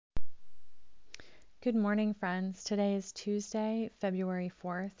Good morning, friends. Today is Tuesday, February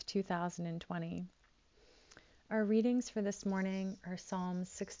 4th, 2020. Our readings for this morning are Psalms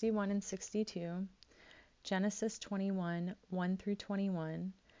 61 and 62, Genesis 21, 1 through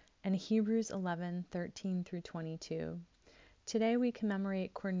 21, and Hebrews 11, 13 through 22. Today we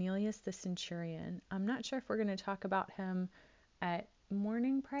commemorate Cornelius the centurion. I'm not sure if we're going to talk about him at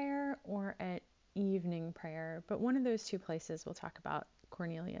morning prayer or at evening prayer, but one of those two places we'll talk about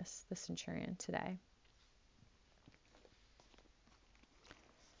Cornelius the centurion today.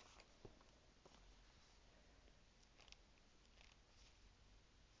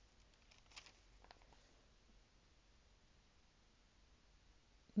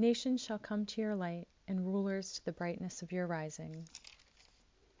 Nations shall come to your light, and rulers to the brightness of your rising.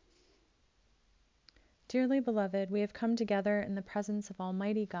 Dearly beloved, we have come together in the presence of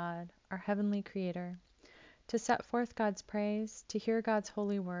Almighty God, our heavenly Creator, to set forth God's praise, to hear God's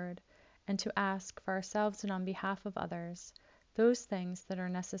holy word, and to ask for ourselves and on behalf of others those things that are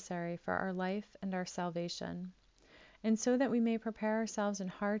necessary for our life and our salvation. And so that we may prepare ourselves in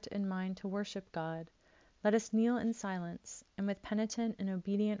heart and mind to worship God, let us kneel in silence, and with penitent and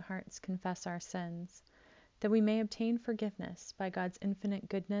obedient hearts confess our sins, that we may obtain forgiveness by God's infinite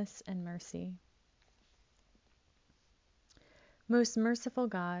goodness and mercy. Most merciful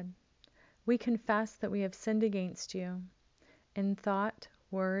God, we confess that we have sinned against you in thought,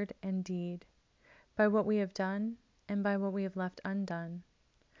 word, and deed, by what we have done and by what we have left undone.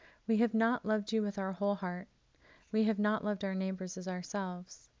 We have not loved you with our whole heart. We have not loved our neighbors as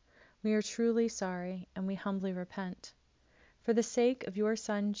ourselves. We are truly sorry, and we humbly repent. For the sake of your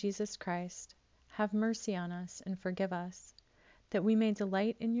Son, Jesus Christ, have mercy on us and forgive us, that we may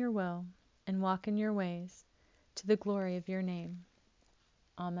delight in your will and walk in your ways, to the glory of your name.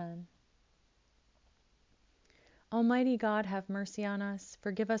 Amen. Almighty God, have mercy on us,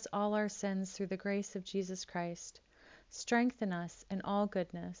 forgive us all our sins through the grace of Jesus Christ. Strengthen us in all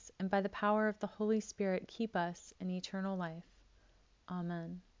goodness, and by the power of the Holy Spirit keep us in eternal life.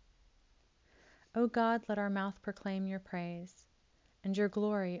 Amen. O God, let our mouth proclaim your praise, and your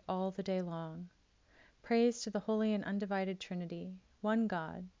glory all the day long. Praise to the holy and undivided Trinity, one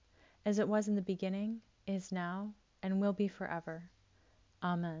God, as it was in the beginning, is now, and will be forever.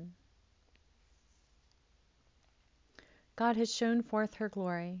 Amen. God has shown forth her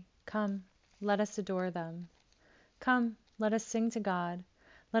glory. Come, let us adore them. Come, let us sing to God.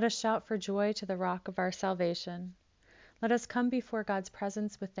 Let us shout for joy to the rock of our salvation. Let us come before God's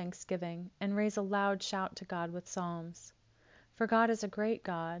presence with thanksgiving, and raise a loud shout to God with psalms. For God is a great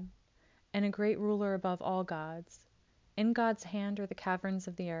God, and a great ruler above all gods. In God's hand are the caverns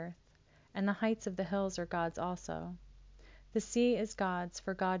of the earth, and the heights of the hills are God's also. The sea is God's,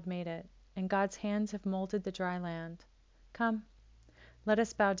 for God made it, and God's hands have molded the dry land. Come, let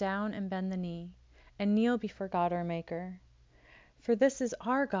us bow down and bend the knee, and kneel before God our Maker. For this is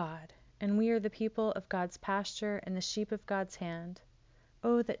our God, and we are the people of God's pasture and the sheep of God's hand.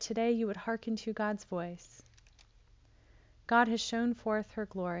 Oh, that today you would hearken to God's voice. God has shown forth her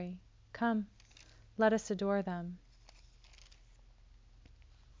glory. Come, let us adore them.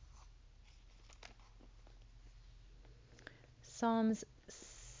 Psalm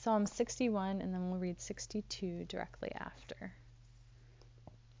 61, and then we'll read 62 directly after.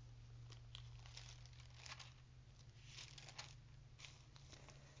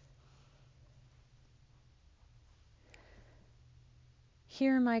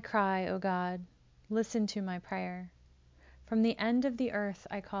 Hear my cry, O God. Listen to my prayer. From the end of the earth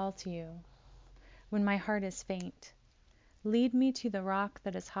I call to you, when my heart is faint. Lead me to the rock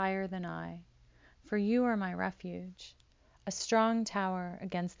that is higher than I, for you are my refuge, a strong tower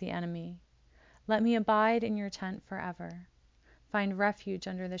against the enemy. Let me abide in your tent forever, find refuge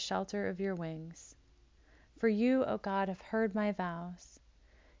under the shelter of your wings. For you, O God, have heard my vows.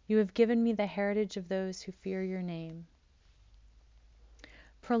 You have given me the heritage of those who fear your name.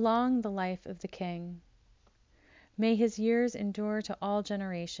 Prolong the life of the king. May his years endure to all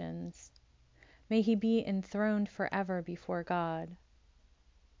generations. May he be enthroned forever before God.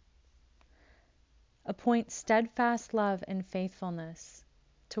 Appoint steadfast love and faithfulness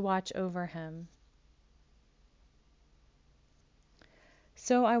to watch over him.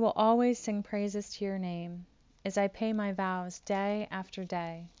 So I will always sing praises to your name, as I pay my vows day after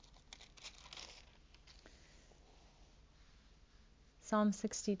day. Psalm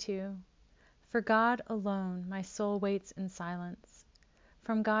 62. For God alone my soul waits in silence.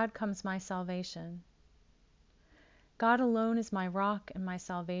 From God comes my salvation. God alone is my rock and my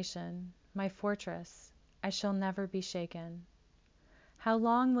salvation, my fortress. I shall never be shaken. How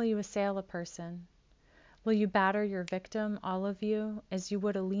long will you assail a person? Will you batter your victim, all of you, as you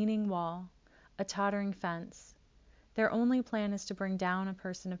would a leaning wall, a tottering fence. Their only plan is to bring down a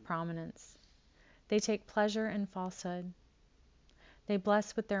person of prominence. They take pleasure in falsehood. They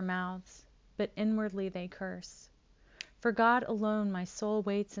bless with their mouths, but inwardly they curse. For God alone my soul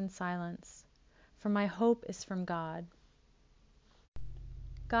waits in silence, for my hope is from God.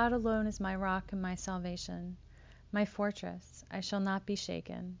 God alone is my rock and my salvation, my fortress, I shall not be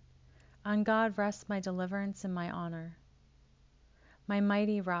shaken. On God rests my deliverance and my honor. My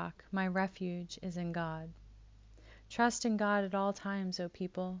mighty rock, my refuge is in God. Trust in God at all times, O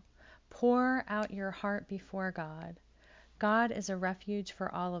people. Pour out your heart before God. God is a refuge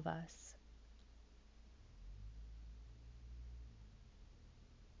for all of us.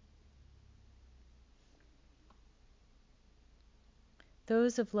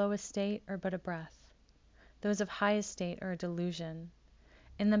 Those of low estate are but a breath. Those of high estate are a delusion.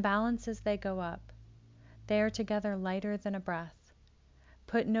 In the balances they go up. They are together lighter than a breath.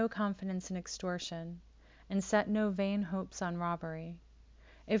 Put no confidence in extortion, and set no vain hopes on robbery.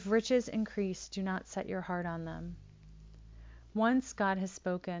 If riches increase, do not set your heart on them. Once God has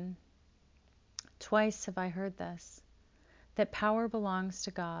spoken, twice have I heard this, that power belongs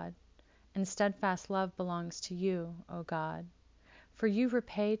to God, and steadfast love belongs to you, O God, for you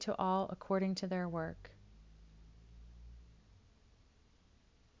repay to all according to their work.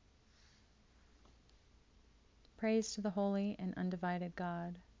 Praise to the holy and undivided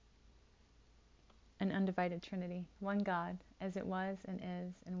God, an undivided Trinity, one God, as it was and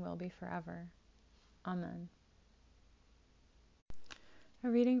is and will be forever. Amen. A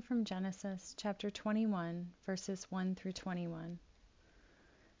reading from Genesis chapter 21, verses 1 through 21.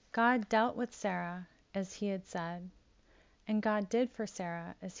 God dealt with Sarah as he had said, and God did for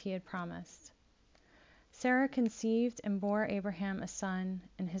Sarah as he had promised. Sarah conceived and bore Abraham a son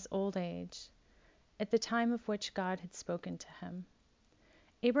in his old age, at the time of which God had spoken to him.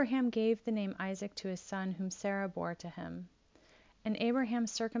 Abraham gave the name Isaac to his son whom Sarah bore to him. And Abraham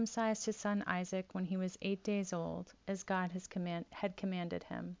circumcised his son Isaac when he was 8 days old, as God had commanded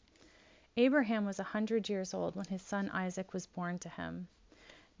him. Abraham was 100 years old when his son Isaac was born to him.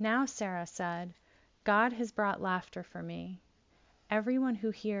 Now Sarah said, God has brought laughter for me. Everyone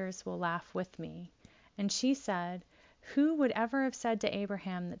who hears will laugh with me. And she said, who would ever have said to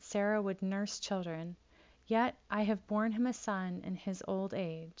Abraham that Sarah would nurse children? Yet I have borne him a son in his old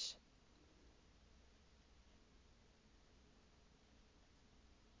age.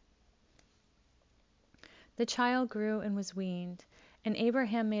 The child grew and was weaned, and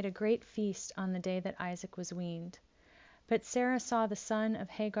Abraham made a great feast on the day that Isaac was weaned. But Sarah saw the son of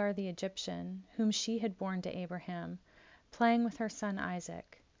Hagar the Egyptian, whom she had borne to Abraham, playing with her son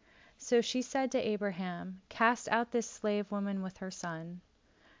Isaac. So she said to Abraham, cast out this slave woman with her son,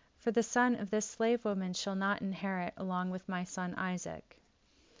 for the son of this slave woman shall not inherit along with my son Isaac.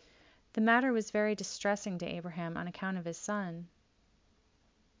 The matter was very distressing to Abraham on account of his son.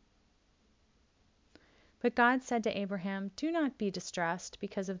 But God said to Abraham, do not be distressed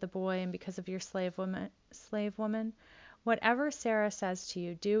because of the boy and because of your slave woman. Whatever Sarah says to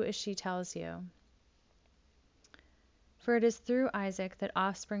you, do as she tells you. For it is through Isaac that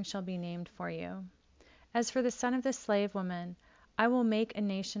offspring shall be named for you. As for the son of the slave woman, I will make a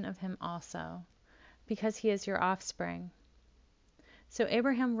nation of him also, because he is your offspring. So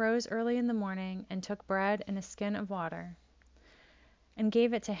Abraham rose early in the morning and took bread and a skin of water, and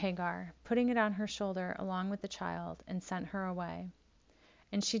gave it to Hagar, putting it on her shoulder along with the child, and sent her away.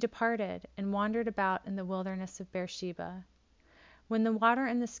 And she departed and wandered about in the wilderness of Beersheba. When the water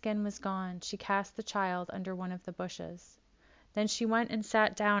in the skin was gone, she cast the child under one of the bushes. Then she went and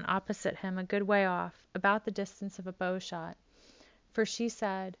sat down opposite him a good way off, about the distance of a bow shot. For she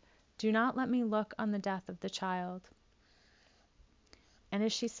said, do not let me look on the death of the child. And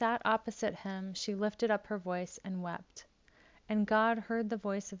as she sat opposite him, she lifted up her voice and wept. And God heard the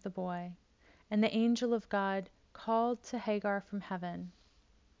voice of the boy, and the angel of God called to Hagar from heaven,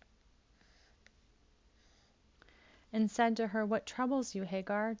 and said to her, what troubles you,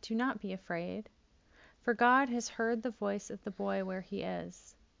 Hagar? Do not be afraid, for God has heard the voice of the boy where he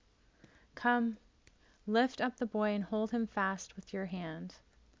is. Come, lift up the boy and hold him fast with your hand,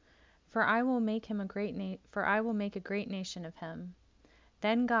 for I will make a great nation of him.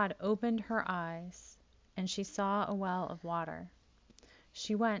 Then God opened her eyes, and she saw a well of water.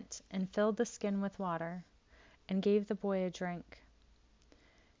 She went and filled the skin with water, and gave the boy a drink.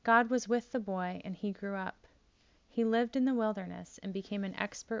 God was with the boy, and he grew up. He lived in the wilderness and became an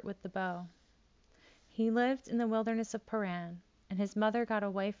expert with the bow. He lived in the wilderness of Paran, and his mother got a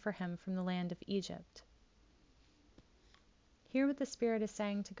wife for him from the land of Egypt. Hear what the Spirit is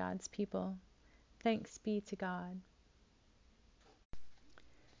saying to God's people. Thanks be to God.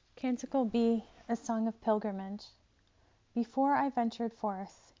 Canticle B, A Song of Pilgrimage. Before I ventured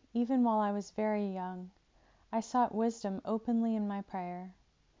forth, even while I was very young, I sought wisdom openly in my prayer.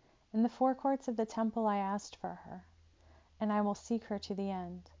 In the forecourts of the temple I asked for her, and I will seek her to the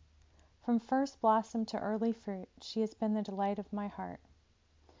end. From first blossom to early fruit, she has been the delight of my heart.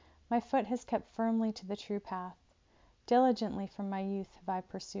 My foot has kept firmly to the true path. Diligently from my youth have I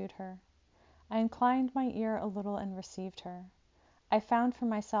pursued her. I inclined my ear a little and received her. I found for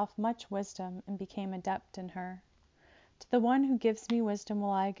myself much wisdom and became adept in her. To the one who gives me wisdom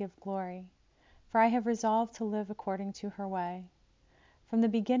will I give glory, for I have resolved to live according to her way. From the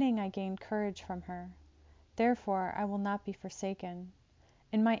beginning I gained courage from her. Therefore I will not be forsaken.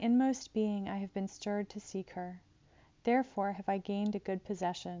 In my inmost being I have been stirred to seek her. Therefore have I gained a good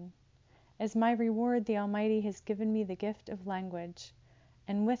possession. As my reward the Almighty has given me the gift of language,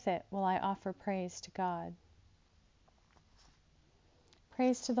 and with it will I offer praise to God.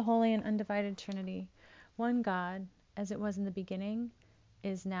 Praise to the Holy and Undivided Trinity, one God, as it was in the beginning,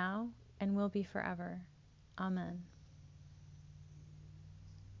 is now, and will be forever. Amen.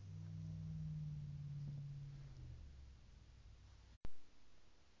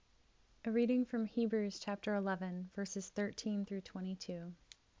 A reading from Hebrews chapter 11, verses 13 through 22.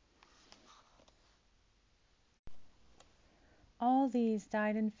 All these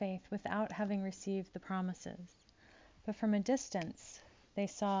died in faith without having received the promises, but from a distance they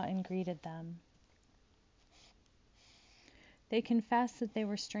saw and greeted them. They confessed that they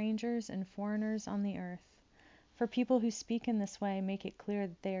were strangers and foreigners on the earth, for people who speak in this way make it clear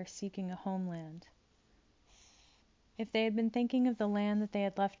that they are seeking a homeland. If they had been thinking of the land that they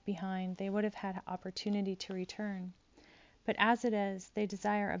had left behind, they would have had opportunity to return. But as it is, they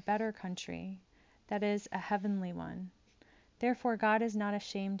desire a better country, that is, a heavenly one. Therefore God is not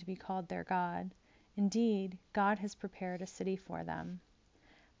ashamed to be called their God. Indeed, God has prepared a city for them.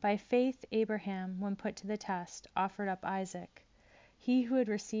 By faith Abraham, when put to the test, offered up Isaac. He who had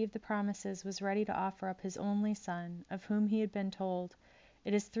received the promises was ready to offer up his only son, of whom he had been told,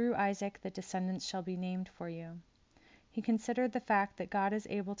 "It is through Isaac that descendants shall be named for you." He considered the fact that God is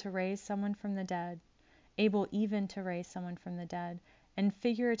able to raise someone from the dead, able even to raise someone from the dead, and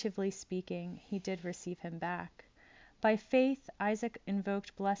figuratively speaking, he did receive him back. By faith Isaac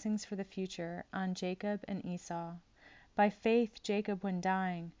invoked blessings for the future on Jacob and Esau. By faith Jacob, when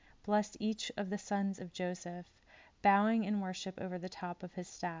dying, blessed each of the sons of Joseph, bowing in worship over the top of his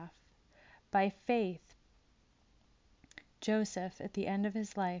staff. By faith Joseph, at the end of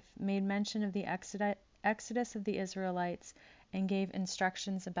his life, made mention of the exodus of the Israelites and gave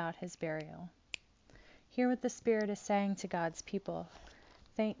instructions about his burial. Hear what the Spirit is saying to God's people.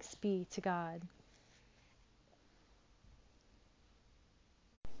 Thanks be to God.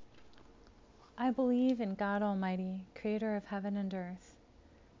 I believe in God Almighty, creator of heaven and earth.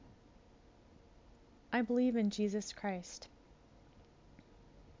 I believe in Jesus Christ,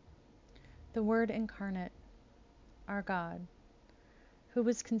 the Word incarnate, our God, who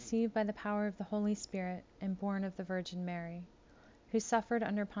was conceived by the power of the Holy Spirit and born of the Virgin Mary, who suffered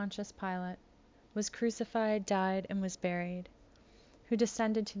under Pontius Pilate, was crucified, died, and was buried, who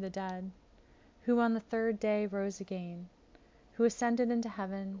descended to the dead, who on the third day rose again, who ascended into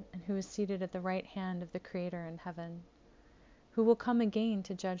heaven, and who is seated at the right hand of the Creator in heaven, who will come again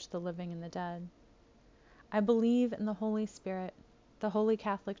to judge the living and the dead. I believe in the Holy Spirit, the Holy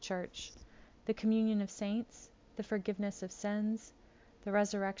Catholic Church, the communion of saints, the forgiveness of sins, the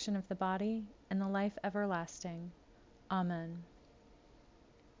resurrection of the body, and the life everlasting. Amen.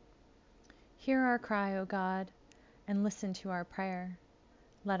 Hear our cry, O God, and listen to our prayer.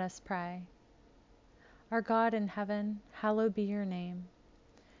 Let us pray. Our God in heaven, hallowed be your name.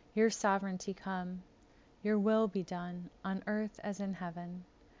 Your sovereignty come. Your will be done, on earth as in heaven.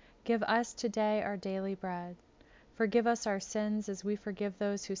 Give us today our daily bread. Forgive us our sins as we forgive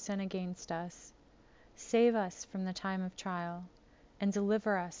those who sin against us. Save us from the time of trial, and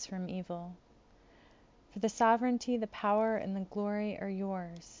deliver us from evil. For the sovereignty, the power, and the glory are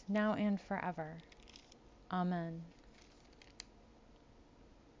yours, now and forever. Amen.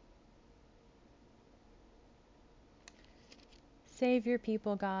 Save your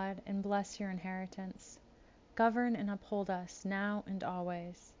people, God, and bless your inheritance. Govern and uphold us now and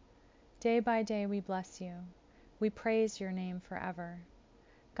always. Day by day we bless you. We praise your name forever.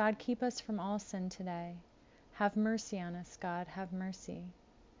 God, keep us from all sin today. Have mercy on us, God, have mercy.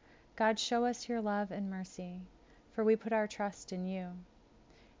 God, show us your love and mercy, for we put our trust in you.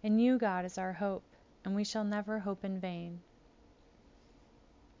 In you, God, is our hope, and we shall never hope in vain.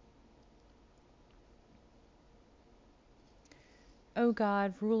 O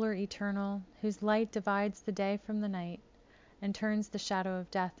God, ruler eternal, whose light divides the day from the night, and turns the shadow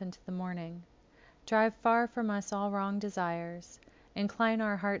of death into the morning, Drive far from us all wrong desires. Incline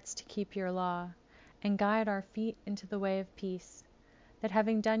our hearts to keep your law, and guide our feet into the way of peace, that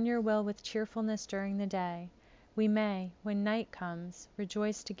having done your will with cheerfulness during the day, we may, when night comes,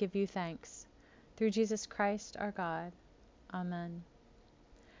 rejoice to give you thanks. Through Jesus Christ our God. Amen.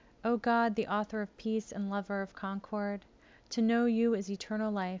 O God, the author of peace and lover of concord, to know you is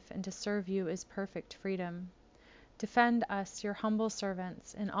eternal life, and to serve you is perfect freedom. Defend us, your humble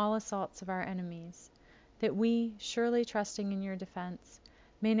servants, in all assaults of our enemies, that we, surely trusting in your defense,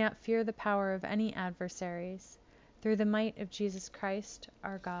 may not fear the power of any adversaries, through the might of Jesus Christ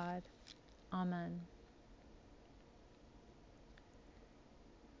our God. Amen.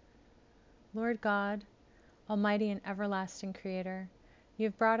 Lord God, Almighty and everlasting Creator, you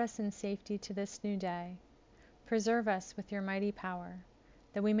have brought us in safety to this new day. Preserve us with your mighty power,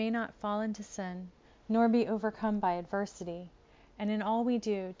 that we may not fall into sin, nor be overcome by adversity, and in all we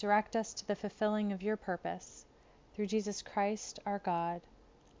do, direct us to the fulfilling of your purpose. Through Jesus Christ our God.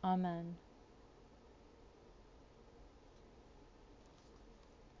 Amen.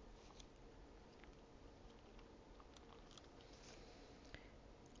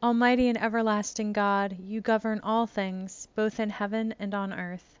 Almighty and everlasting God, you govern all things, both in heaven and on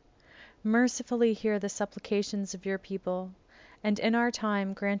earth. Mercifully hear the supplications of your people, and in our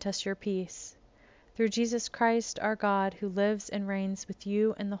time grant us your peace. Through Jesus Christ our God, who lives and reigns with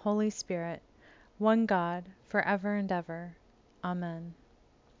you and the Holy Spirit, one God, forever and ever. Amen.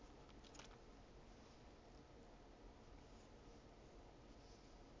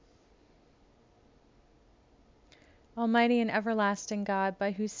 Almighty and everlasting God,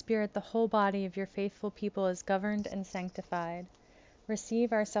 by whose Spirit the whole body of your faithful people is governed and sanctified,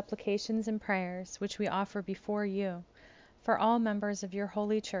 receive our supplications and prayers, which we offer before you, for all members of your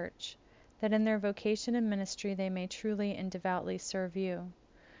holy Church, that in their vocation and ministry they may truly and devoutly serve you.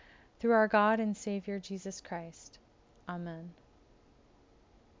 Through our God and Savior Jesus Christ. Amen.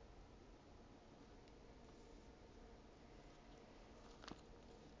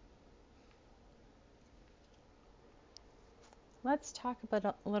 Let's talk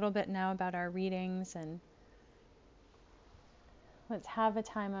a little bit now about our readings, and let's have a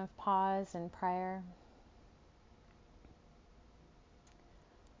time of pause and prayer.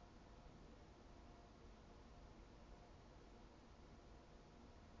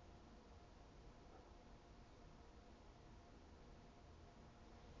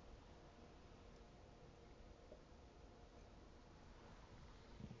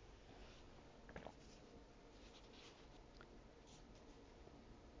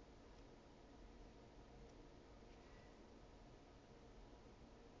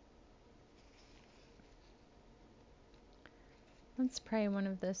 Let's pray one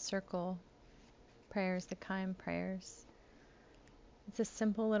of the circle prayers, the Chaim prayers. It's a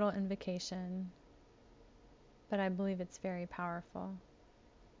simple little invocation, but I believe it's very powerful.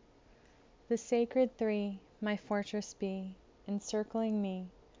 The sacred three, my fortress be, encircling me,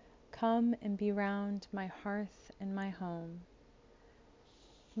 come and be round my hearth and my home.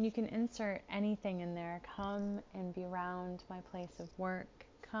 And you can insert anything in there. Come and be round my place of work.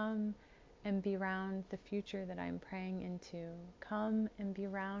 Come and be round the future that I'm praying into. Come and be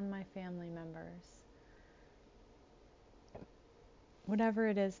round my family members. Whatever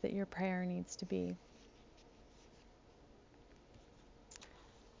it is that your prayer needs to be.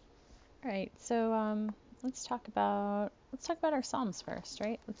 All right, so let's talk about our Psalms first,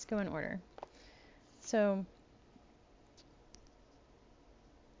 right? Let's go in order. So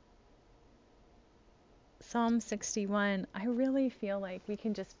Psalm 61, I really feel like we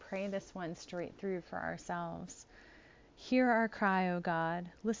can just pray this one straight through for ourselves. Hear our cry, O God,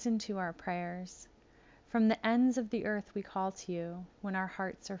 listen to our prayers. From the ends of the earth we call to you when our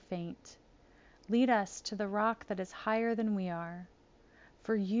hearts are faint. Lead us to the rock that is higher than we are.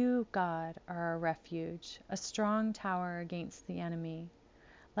 For you, God, are our refuge, a strong tower against the enemy.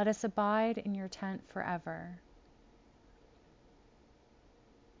 Let us abide in your tent forever.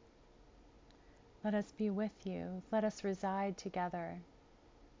 Let us be with you. Let us reside together.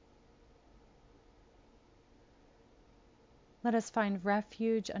 Let us find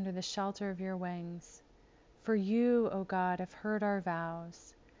refuge under the shelter of your wings. For you, O God, have heard our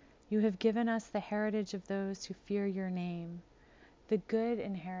vows. You have given us the heritage of those who fear your name. The good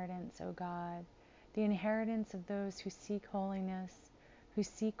inheritance, O God, the inheritance of those who seek holiness, who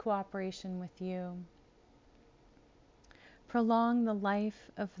seek cooperation with you. Prolong the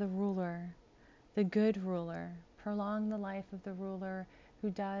life of the ruler, the good ruler. Prolong the life of the ruler who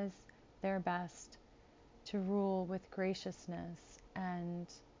does their best to rule with graciousness and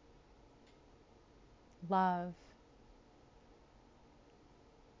love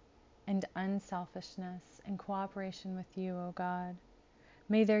and and unselfishness and cooperation with you, O God.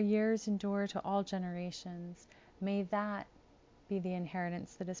 May their years endure to all generations. May that be the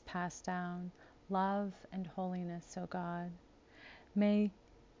inheritance that is passed down, love and holiness, O God. May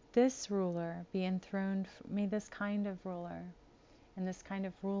this ruler be enthroned, may this kind of ruler and this kind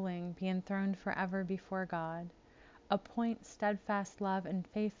of ruling be enthroned forever before God. Appoint steadfast love and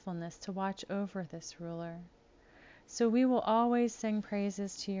faithfulness to watch over this ruler. So we will always sing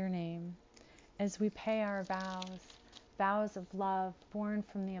praises to your name as we pay our vows of love born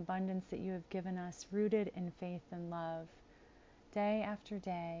from the abundance that you have given us, rooted in faith and love, day after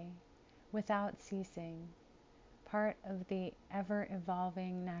day, without ceasing, part of the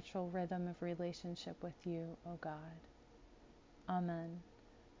ever-evolving natural rhythm of relationship with you, O God. Amen.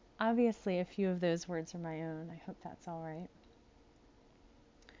 Obviously, a few of those words are my own. I hope that's all right.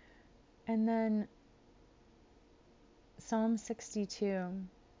 And then Psalm 62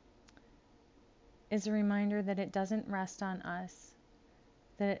 is a reminder that it doesn't rest on us,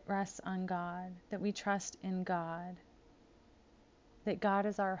 that it rests on God, that we trust in God, that God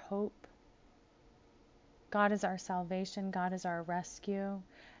is our hope, God is our salvation, God is our rescue,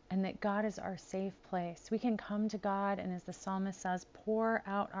 and that God is our safe place. We can come to God and, as the psalmist says, pour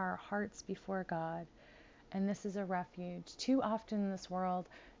out our hearts before God. And this is a refuge. Too often in this world,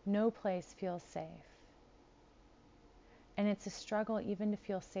 no place feels safe. And it's a struggle even to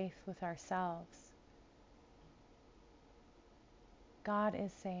feel safe with ourselves. God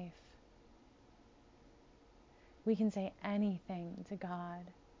is safe. We can say anything to God.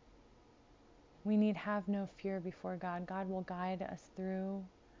 We need have no fear before God. God will guide us through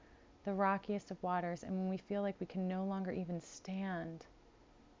the rockiest of waters. And when we feel like we can no longer even stand,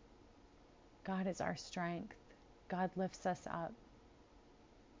 God is our strength. God lifts us up.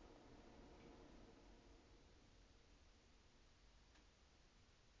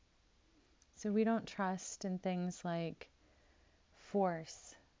 So we don't trust in things like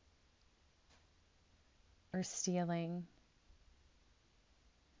force or stealing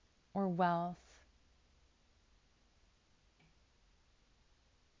or wealth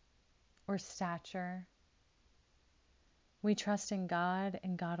or stature. We trust in God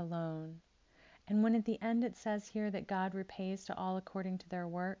and God alone. And when at the end it says here that God repays to all according to their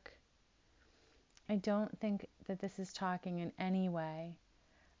work, I don't think that this is talking in any way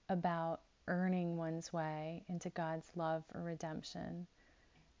about earning one's way into God's love or redemption.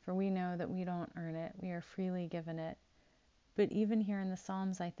 For we know that we don't earn it. We are freely given it. But even here in the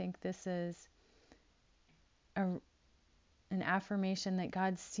Psalms, I think this is an affirmation that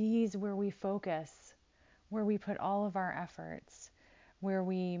God sees where we focus, where we put all of our efforts, where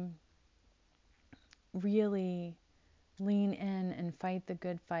we really lean in and fight the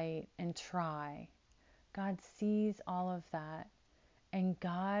good fight and try. God sees all of that and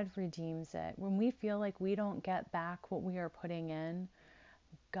God redeems it. When we feel like we don't get back what we are putting in,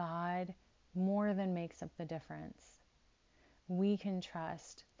 God more than makes up the difference. We can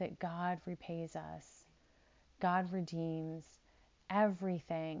trust that God repays us. God redeems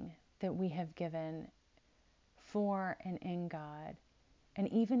everything that we have given for and in God.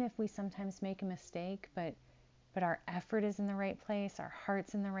 And even if we sometimes make a mistake, but our effort is in the right place, our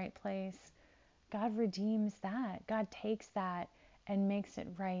heart's in the right place, God redeems that. God takes that and makes it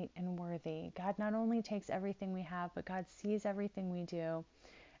right and worthy. God not only takes everything we have, but God sees everything we do.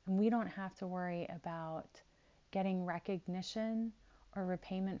 And we don't have to worry about getting recognition or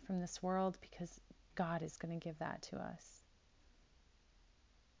repayment from this world because God is going to give that to us.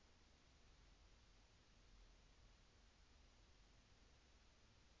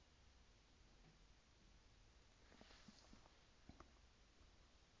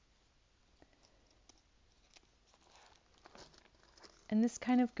 And this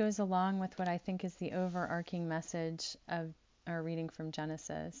kind of goes along with what I think is the overarching message of our reading from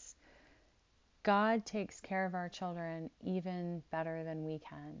Genesis. God takes care of our children even better than we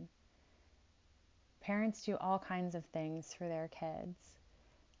can. Parents do all kinds of things for their kids.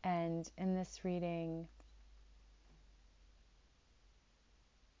 And in this reading,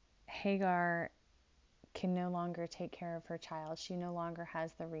 Hagar can no longer take care of her child. She no longer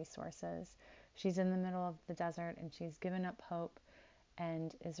has the resources. She's in the middle of the desert and she's given up hope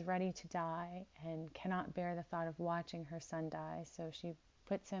and is ready to die and cannot bear the thought of watching her son die. So she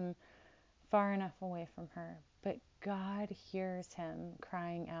puts him far enough away from her. But God hears him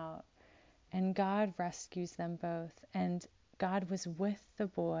crying out and God rescues them both. And God was with the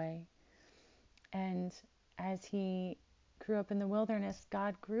boy. And as he grew up in the wilderness,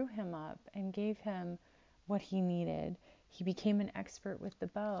 God grew him up and gave him what he needed. He became an expert with the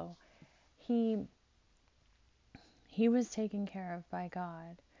bow. He was taken care of by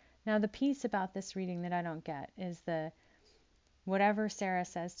God. Now, the piece about this reading that I don't get is the whatever Sarah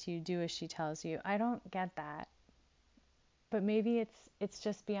says to you, do as she tells you. I don't get that. But maybe it's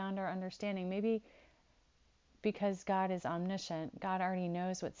just beyond our understanding. Maybe because God is omniscient, God already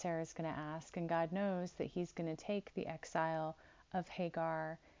knows what Sarah's going to ask, and God knows that He's going to take the exile of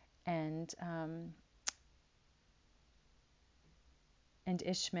Hagar and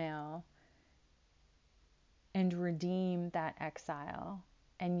Ishmael and redeem that exile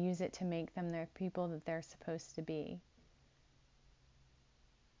and use it to make them the people that they're supposed to be.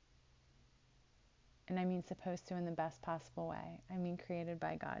 And I mean supposed to in the best possible way. I mean created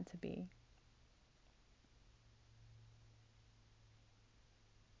by God to be.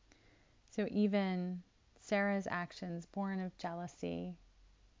 So even Sarah's actions, born of jealousy,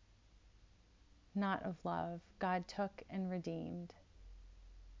 not of love, God took and redeemed.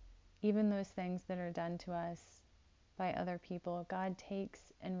 Even those things that are done to us by other people, God takes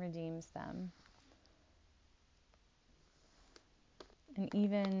and redeems them. And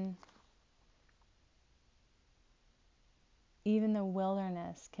even the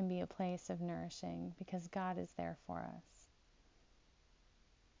wilderness can be a place of nourishing because God is there for us.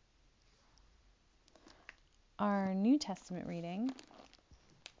 Our New Testament reading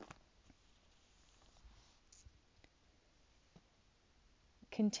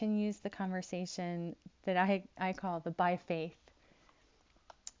continues the conversation that I call the by faith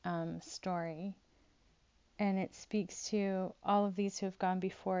story. And it speaks to all of these who have gone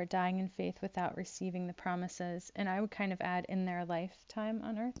before, dying in faith without receiving the promises. And I would kind of add in their lifetime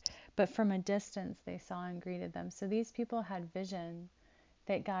on earth, but from a distance they saw and greeted them. So these people had vision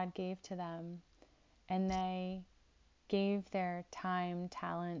that God gave to them, and they gave their time,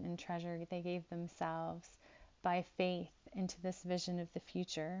 talent, and treasure. They gave themselves by faith into this vision of the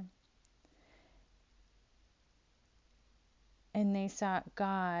future. And they sought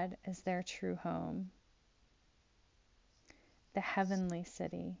God as their true home, the heavenly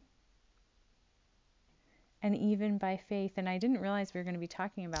city. And even by faith, and I didn't realize we were going to be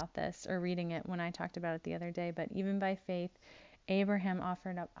talking about this or reading it when I talked about it the other day, but even by faith, Abraham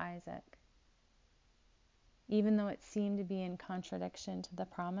offered up Isaac, even though it seemed to be in contradiction to the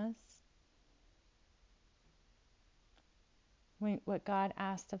promise. What God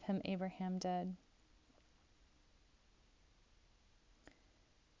asked of him, Abraham did.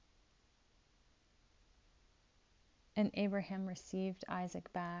 And Abraham received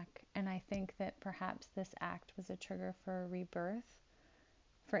Isaac back. And I think that perhaps this act was a trigger for a rebirth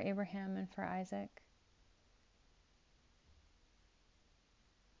for Abraham and for Isaac.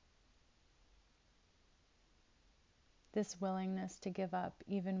 This willingness to give up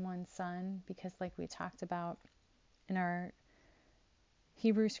even one son, because like we talked about in our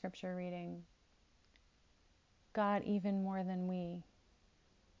Hebrew scripture reading, God, even more than we,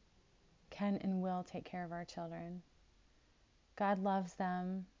 can and will take care of our children. God loves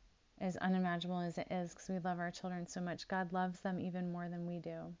them, as unimaginable as it is, because we love our children so much. God loves them even more than we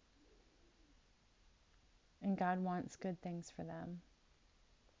do. And God wants good things for them.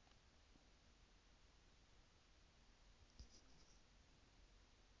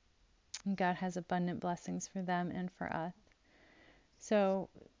 And God has abundant blessings for them and for us. So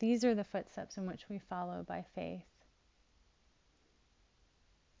these are the footsteps in which we follow by faith.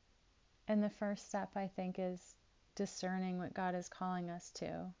 And the first step, I think, is discerning what God is calling us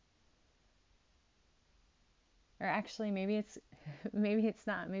to. Or actually, maybe it's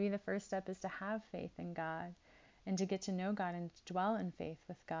not. Maybe the first step is to have faith in God and to get to know God and to dwell in faith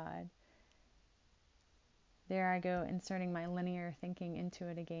with God. There I go, inserting my linear thinking into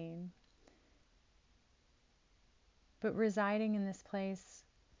it again. But residing in this place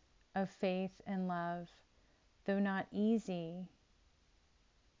of faith and love, though not easy,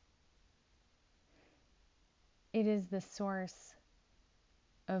 it is the source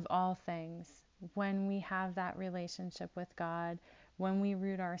of all things. When we have that relationship with God, when we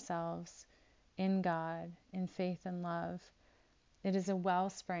root ourselves in God, in faith and love, it is a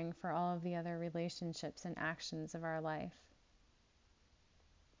wellspring for all of the other relationships and actions of our life.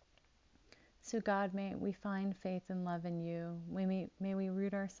 So God, may we find faith and love in you. May we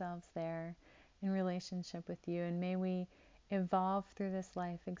root ourselves there in relationship with you, and may we evolve through this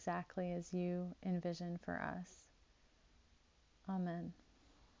life exactly as you envision for us. Amen.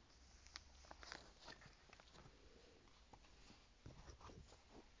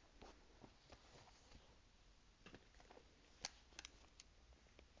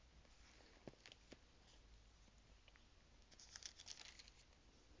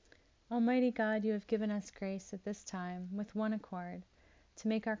 Almighty God, you have given us grace at this time with one accord to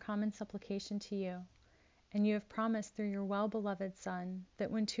make our common supplication to you, And you have promised through your well-beloved Son that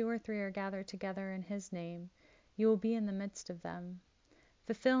when 2 or 3 are gathered together in his name, you will be in the midst of them.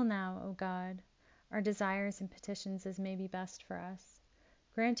 Fulfill now, O God, our desires and petitions as may be best for us,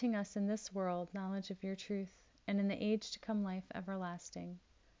 granting us in this world knowledge of your truth, and in the age to come life everlasting.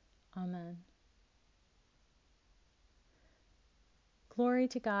 Amen. Glory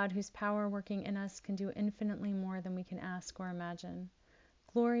to God, whose power working in us can do infinitely more than we can ask or imagine.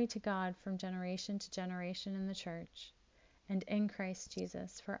 Glory to God from generation to generation in the Church, and in Christ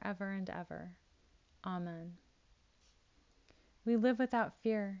Jesus forever and ever. Amen. We live without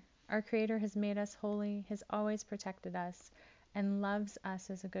fear. Our Creator has made us holy, has always protected us, and loves us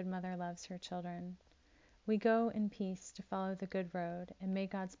as a good mother loves her children. We go in peace to follow the good road, and may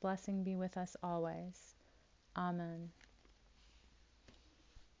God's blessing be with us always. Amen.